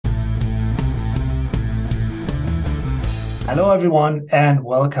Hello everyone and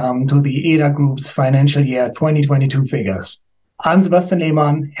welcome to the EDAG Group's financial year 2022 figures. I'm Sebastian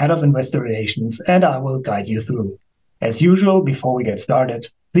Lehmann, Head of Investor Relations, and I will guide you through. As usual, before we get started,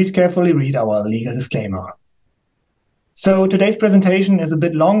 please carefully read our legal disclaimer. So today's presentation is a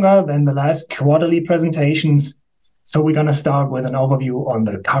bit longer than the last quarterly presentations. So we're going to start with an overview on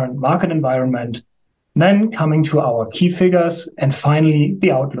the current market environment, then coming to our key figures, and finally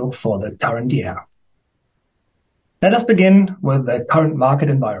the outlook for the current year. Let us begin with the current market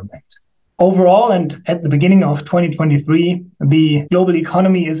environment. Overall, and at the beginning of 2023, the global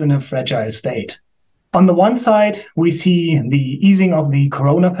economy is in a fragile state. On the one side, we see the easing of the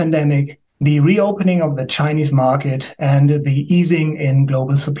corona pandemic, the reopening of the Chinese market, and the easing in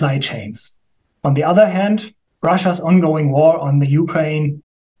global supply chains. On the other hand, Russia's ongoing war on the Ukraine,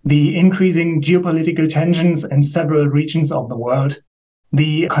 the increasing geopolitical tensions in several regions of the world,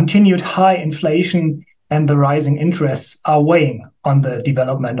 the continued high inflation, and the rising interests are weighing on the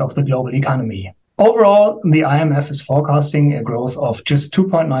development of the global economy. Overall, the IMF is forecasting a growth of just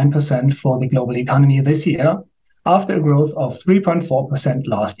 2.9% for the global economy this year, after a growth of 3.4%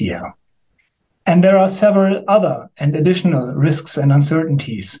 last year. And there are several other and additional risks and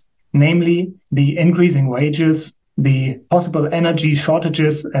uncertainties, namely the increasing wages, the possible energy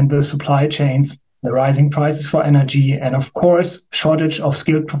shortages and the supply chains, the rising prices for energy, and of course, shortage of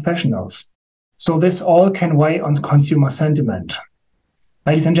skilled professionals. So this all can weigh on consumer sentiment.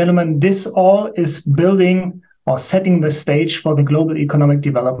 Ladies and gentlemen, this all is building or setting the stage for the global economic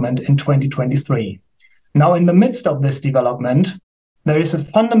development in 2023. Now, in the midst of this development, there is a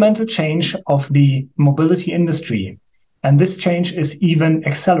fundamental change of the mobility industry, and this change is even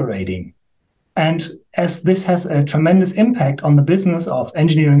accelerating. And as this has a tremendous impact on the business of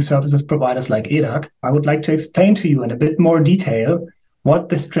engineering services providers like EDAG, I would like to explain to you in a bit more detail what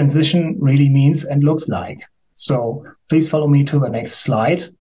this transition really means and looks like. So please follow me to the next slide.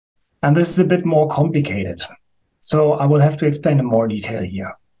 And this is a bit more complicated, so I will have to explain in more detail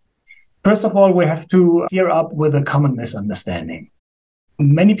here. First of all, we have to clear up with a common misunderstanding.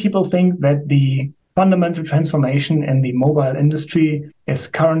 Many people think that the fundamental transformation in the mobile industry is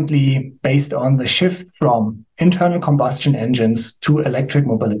currently based on the shift from internal combustion engines to electric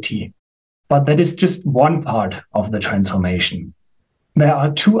mobility. But that is just one part of the transformation. There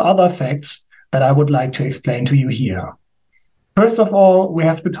are two other facts that I would like to explain to you here. First of all, we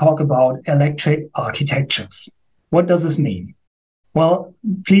have to talk about electric architectures. What does this mean? Well,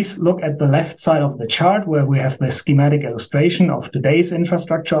 please look at the left side of the chart where we have the schematic illustration of today's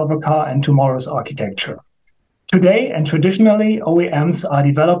infrastructure of a car and tomorrow's architecture. Today and traditionally, OEMs are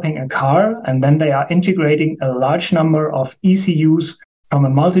developing a car and then they are integrating a large number of ECUs from a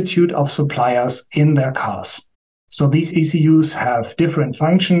multitude of suppliers in their cars. So these ECUs have different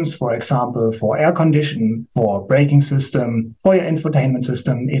functions, for example, for air conditioning, for braking system, for your infotainment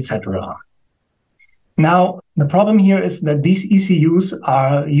system, etc. Now, the problem here is that these ECUs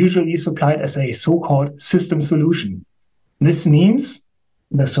are usually supplied as a so-called system solution. This means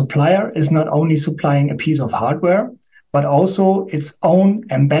the supplier is not only supplying a piece of hardware, but also its own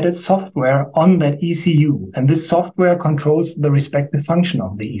embedded software on that ECU. And this software controls the respective function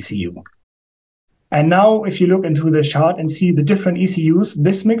of the ECU. And now, if you look into the chart and see the different ECUs,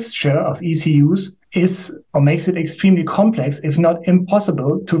 this mixture of ECUs is or makes it extremely complex, if not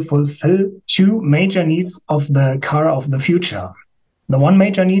impossible, to fulfill two major needs of the car of the future. The one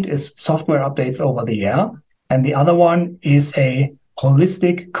major need is software updates over the air, and the other one is a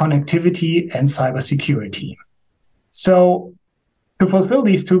holistic connectivity and cybersecurity. So to fulfill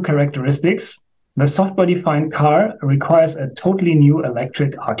these two characteristics, the software-defined car requires a totally new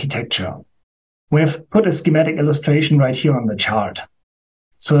electric architecture. We have put a schematic illustration right here on the chart.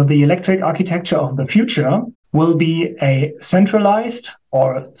 So the electric architecture of the future will be a centralized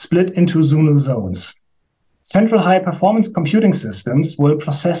or split into zonal zones. Central high-performance computing systems will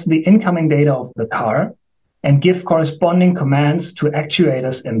process the incoming data of the car and give corresponding commands to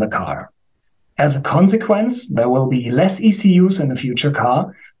actuators in the car. As a consequence, there will be less ECUs in the future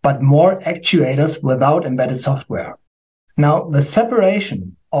car, but more actuators without embedded software. Now, the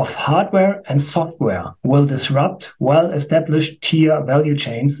separation of hardware and software will disrupt well-established tier value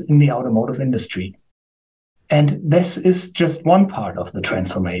chains in the automotive industry. And this is just one part of the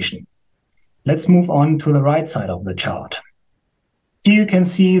transformation. Let's move on to the right side of the chart. Here you can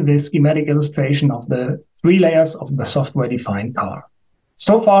see the schematic illustration of the three layers of the software-defined car.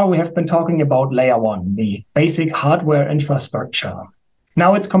 So far, we have been talking about layer one, the basic hardware infrastructure.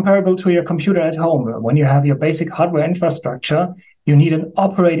 Now it's comparable to your computer at home. When you have your basic hardware infrastructure, you need an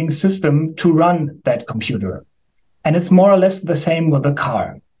operating system to run that computer. And it's more or less the same with the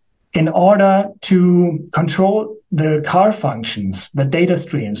car. In order to control the car functions, the data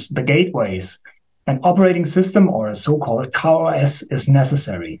streams, the gateways, an operating system or a so-called car OS is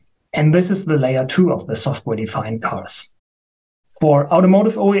necessary. And this is the layer 2 of the software-defined cars. For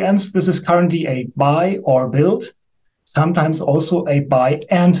automotive OEMs, this is currently a buy or build, sometimes also a buy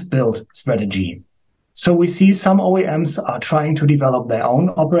and build strategy. So we see some OEMs are trying to develop their own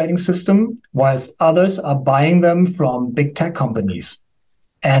operating system, whilst others are buying them from big tech companies.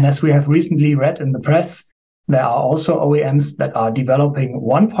 And as we have recently read in the press, there are also OEMs that are developing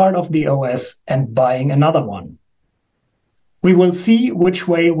one part of the OS and buying another one. We will see which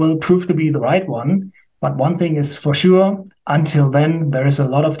way will prove to be the right one, but one thing is for sure, until then, there is a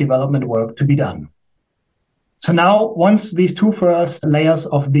lot of development work to be done. So now, once these two first layers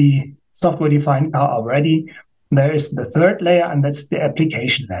of the software-defined car are ready, there is the third layer, and that's the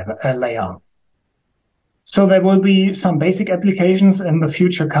application layer. So there will be some basic applications in the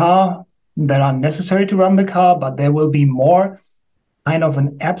future car that are necessary to run the car, but there will be more, kind of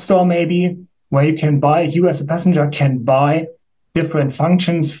an app store maybe, where you as a passenger can buy different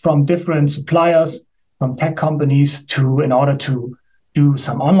functions from different suppliers, from tech companies in order to do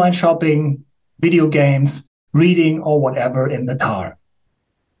some online shopping, video games, reading, or whatever in the car.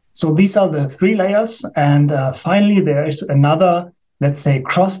 So these are the three layers. And finally, there is another, let's say,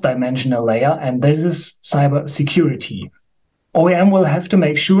 cross-dimensional layer, and this is cybersecurity. OEM will have to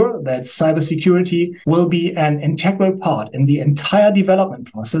make sure that cybersecurity will be an integral part in the entire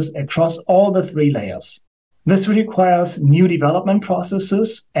development process across all the three layers. This requires new development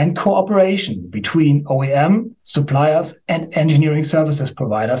processes and cooperation between OEM, suppliers, and engineering services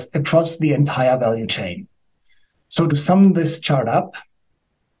providers across the entire value chain. So to sum this chart up,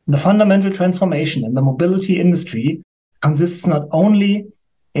 the fundamental transformation in the mobility industry consists not only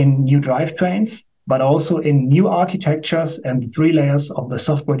in new drivetrains, but also in new architectures and the three layers of the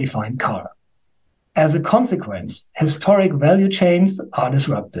software-defined car. As a consequence, historic value chains are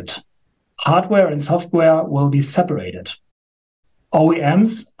disrupted. Hardware and software will be separated.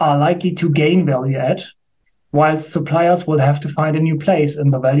 OEMs are likely to gain value add, while suppliers will have to find a new place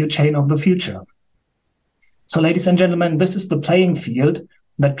in the value chain of the future. So, ladies and gentlemen, this is the playing field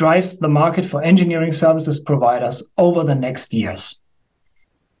that drives the market for engineering services providers over the next years.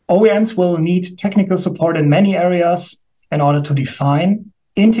 OEMs will need technical support in many areas in order to define,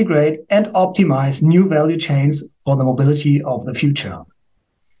 integrate, and optimize new value chains for the mobility of the future.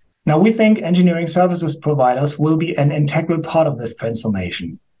 Now, we think engineering services providers will be an integral part of this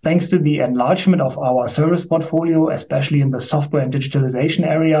transformation. Thanks to the enlargement of our service portfolio, especially in the software and digitalization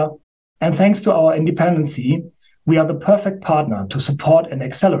area, and thanks to our independency, we are the perfect partner to support and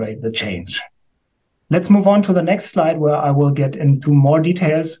accelerate the change. Let's move on to the next slide, where I will get into more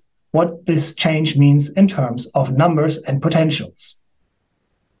details what this change means in terms of numbers and potentials.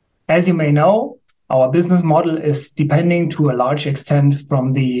 As you may know, our business model is depending to a large extent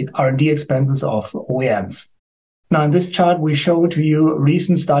from the R&D expenses of OEMs. Now, in this chart, we show to you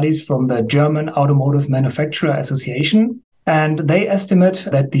recent studies from the German Automotive Manufacturer Association, and they estimate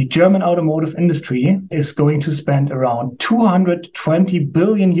that the German automotive industry is going to spend around 220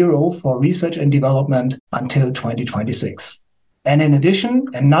 billion euro for research and development until 2026. And in addition,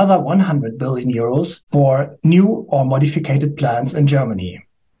 another 100 billion euros for new or modified plants in Germany.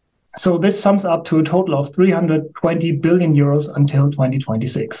 So this sums up to a total of 320 billion euros until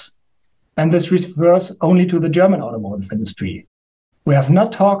 2026. And this refers only to the German automotive industry. We have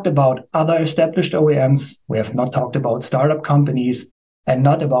not talked about other established OEMs. We have not talked about startup companies and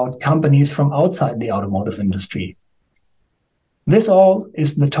not about companies from outside the automotive industry. This all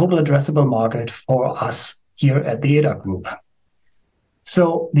is the total addressable market for us here at the EDAG Group.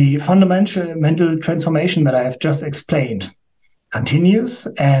 So the fundamental transformation that I have just explained continues,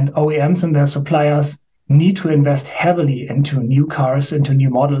 and OEMs and their suppliers need to invest heavily into new cars, into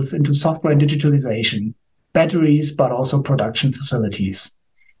new models, into software and digitalization, batteries, but also production facilities.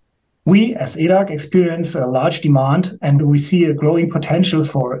 We as EDAG experience a large demand, and we see a growing potential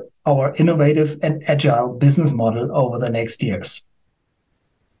for our innovative and agile business model over the next years.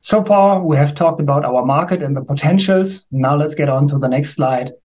 So far, we have talked about our market and the potentials. Now let's get on to the next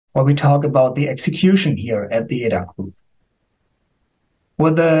slide, where we talk about the execution here at the EDAG Group.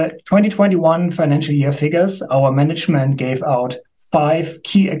 With the 2021 financial year figures, our management gave out 5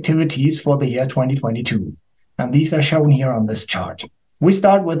 key activities for the year 2022. And these are shown here on this chart. We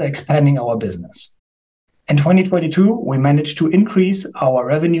start with expanding our business. In 2022, we managed to increase our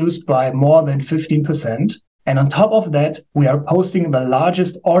revenues by more than 15%. And on top of that, we are posting the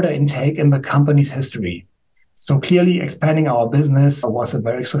largest order intake in the company's history. So clearly expanding our business was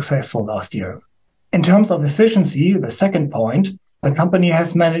very successful last year. In terms of efficiency, the second point, the company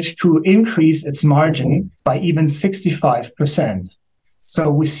has managed to increase its margin by even 65%. So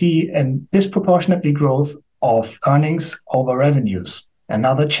we see a disproportionately growth of earnings over revenues.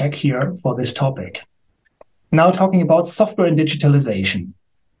 Another check here for this topic. Now talking about software and digitalization.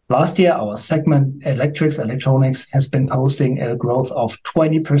 Last year, our segment electronics has been posting a growth of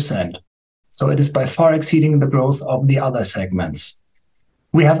 20%. So it is by far exceeding the growth of the other segments.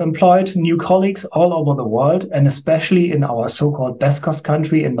 We have employed new colleagues all over the world, and especially in our so-called best cost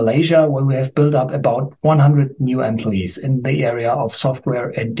country in Malaysia, where we have built up about 100 new employees in the area of software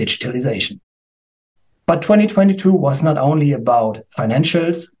and digitalization. But 2022 was not only about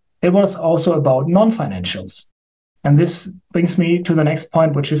financials, it was also about non-financials. And this brings me to the next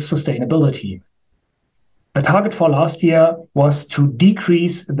point, which is sustainability. The target for last year was to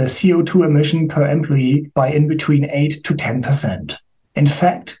decrease the CO2 emission per employee by in between 8 to 10%. In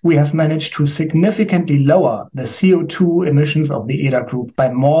fact, we have managed to significantly lower the CO2 emissions of the EDAG Group by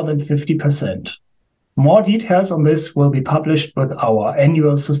more than 50%. More details on this will be published with our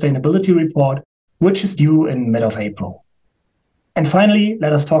annual sustainability report, which is due in mid of April. And finally,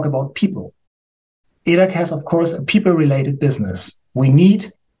 let us talk about people. EDAG has, of course, a people-related business. We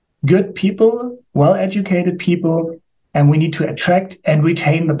need good people, well-educated people, and we need to attract and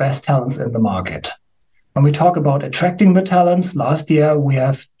retain the best talents in the market. When we talk about attracting the talents, last year we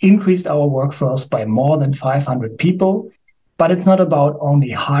have increased our workforce by more than 500 people, but it's not about only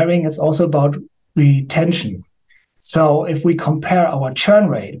hiring, it's also about retention. So if we compare our churn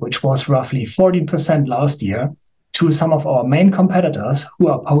rate, which was roughly 14% last year, to some of our main competitors who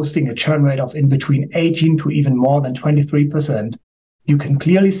are posting a churn rate of in between 18 to even more than 23%, you can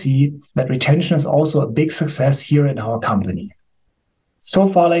clearly see that retention is also a big success here in our company. So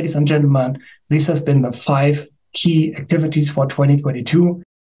far, ladies and gentlemen, this has been the 5 key activities for 2022.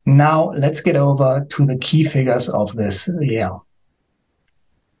 Now let's get over to the key figures of this year.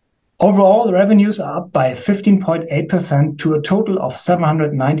 Overall, the revenues are up by 15.8% to a total of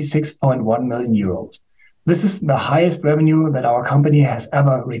 796.1 million euros. This is the highest revenue that our company has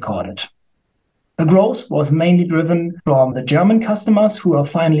ever recorded. The growth was mainly driven from the German customers who are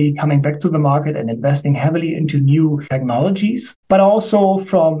finally coming back to the market and investing heavily into new technologies, but also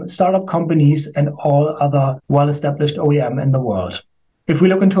from startup companies and all other well-established OEM in the world. If we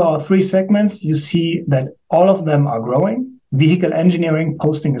look into our 3 segments, you see that all of them are growing. Vehicle engineering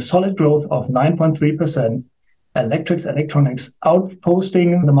posting a solid growth of 9.3%, electronics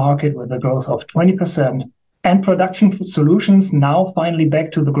outposting the market with a growth of 20%, and production solutions now finally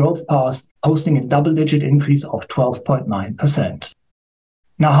back to the growth path, posting a double-digit increase of 12.9%.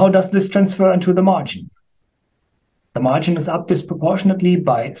 Now, how does this transfer into the margin? The margin is up disproportionately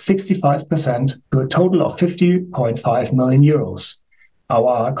by 65% to a total of 50.5 million euros.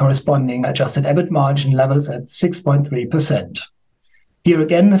 Our corresponding adjusted Ebit margin levels at 6.3%. Here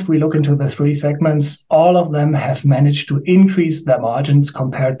again, if we look into the 3 segments, all of them have managed to increase their margins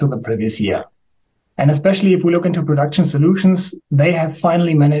compared to the previous year. And especially if we look into production solutions, they have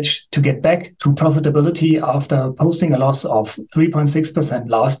finally managed to get back to profitability after posting a loss of 3.6%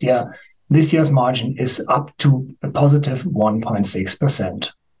 last year. This year's margin is up to a positive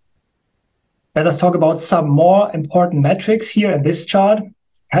 1.6%. Let us talk about some more important metrics here in this chart.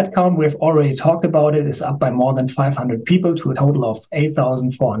 Headcount, we've already talked about it, is up by more than 500 people to a total of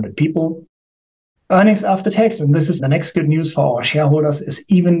 8,400 people. Earnings after tax, and this is the next good news for our shareholders, is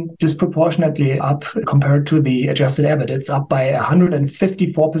even disproportionately up compared to the adjusted EBIT. It's up by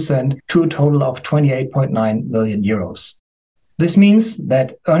 154% to a total of 28.9 million euros. This means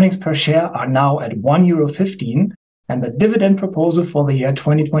that earnings per share are now at 1.15 euro, and the dividend proposal for the year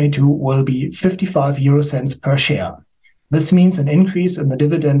 2022 will be 55 euro cents per share. This means an increase in the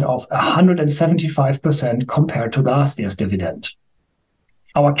dividend of 175% compared to last year's dividend.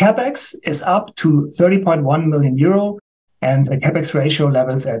 Our Capex is up to 30.1 million euro, and the Capex ratio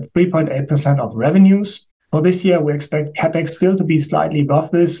levels at 3.8% of revenues. For this year, we expect Capex still to be slightly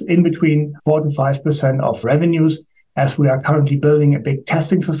above this, in between 4 to 5% of revenues, as we are currently building a big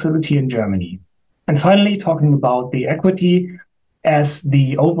testing facility in Germany. And finally, talking about the equity, as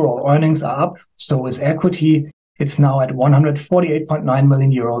the overall earnings are up, so is equity. It's now at 148.9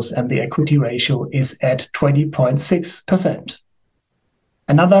 million euros, and the equity ratio is at 20.6%.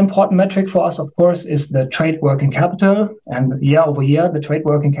 Another important metric for us, of course, is the trade working capital. And year over year, the trade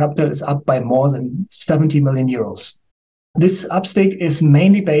working capital is up by more than 70 million euros. This upstick is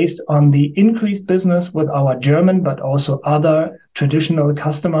mainly based on the increased business with our German, but also other traditional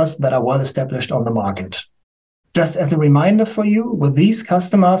customers that are well established on the market. Just as a reminder for you, with these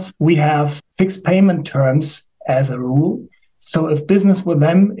customers, we have fixed payment terms as a rule. So if business with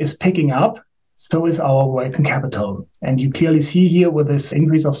them is picking up, so is our working capital. And you clearly see here with this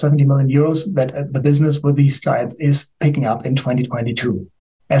increase of 70 million euros that the business with these clients is picking up in 2022.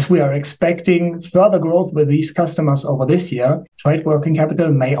 As we are expecting further growth with these customers over this year, trade working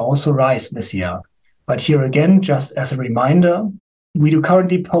capital may also rise this year. But here again, just as a reminder, we do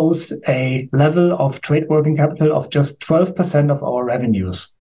currently post a level of trade working capital of just 12% of our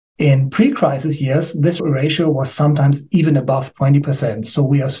revenues. In pre-crisis years, this ratio was sometimes even above 20%, so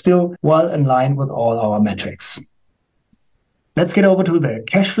we are still well in line with all our metrics. Let's get over to the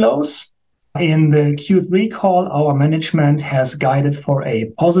cash flows. In the Q3 call, our management has guided for a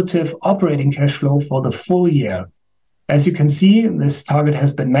positive operating cash flow for the full year. As you can see, this target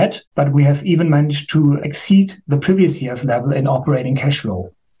has been met, but we have even managed to exceed the previous year's level in operating cash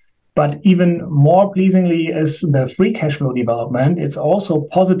flow. But even more pleasingly is the free cash flow development. It's also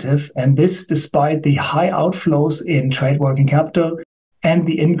positive, and this despite the high outflows in trade working capital and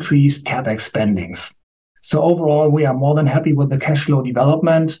the increased Capex spendings. So overall, we are more than happy with the cash flow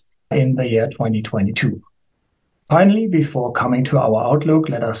development in the year 2022. Finally, before coming to our outlook,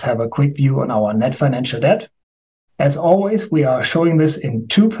 let us have a quick view on our net financial debt. As always, we are showing this in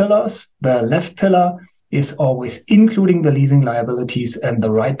two pillars. The left pillar is always including the leasing liabilities, and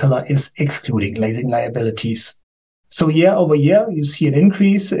the right pillar is excluding leasing liabilities. So year over year, you see an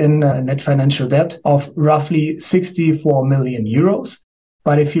increase in net financial debt of roughly 64 million euros.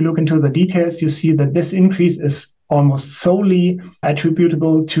 But if you look into the details, you see that this increase is almost solely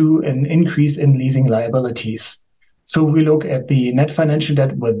attributable to an increase in leasing liabilities. So if we look at the net financial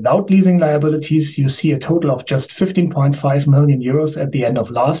debt without leasing liabilities, you see a total of just 15.5 million euros at the end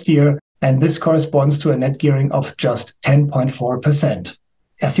of last year. And this corresponds to a net gearing of just 10.4%.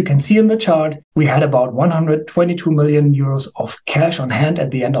 As you can see in the chart, we had about 122 million euros of cash on hand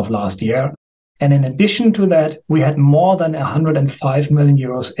at the end of last year. And in addition to that, we had more than 105 million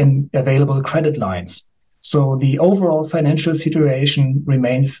euros in available credit lines. So the overall financial situation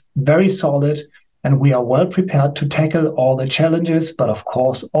remains very solid, and we are well prepared to tackle all the challenges, but of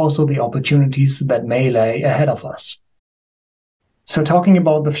course also the opportunities that may lay ahead of us. So talking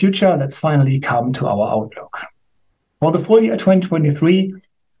about the future, let's finally come to our outlook. For the full year 2023,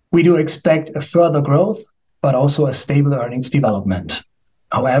 we do expect a further growth, but also a stable earnings development.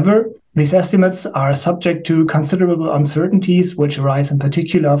 However, these estimates are subject to considerable uncertainties, which arise in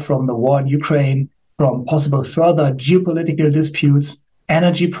particular from the war in Ukraine, from possible further geopolitical disputes,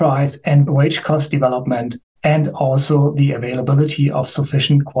 energy price and wage cost development, and also the availability of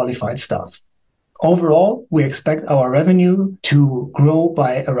sufficient qualified staff. Overall, we expect our revenue to grow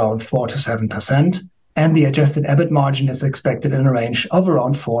by around 4 to 7%, and the adjusted Ebit margin is expected in a range of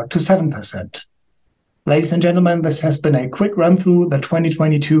around 4 to 7%. Ladies and gentlemen, this has been a quick run through the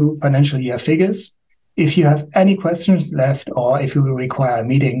 2022 financial year figures. If you have any questions left or if you will require a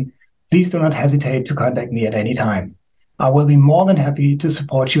meeting, please do not hesitate to contact me at any time. I will be more than happy to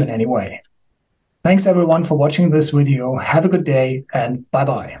support you in any way. Thanks everyone for watching this video. Have a good day and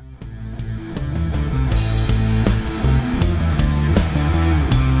bye-bye.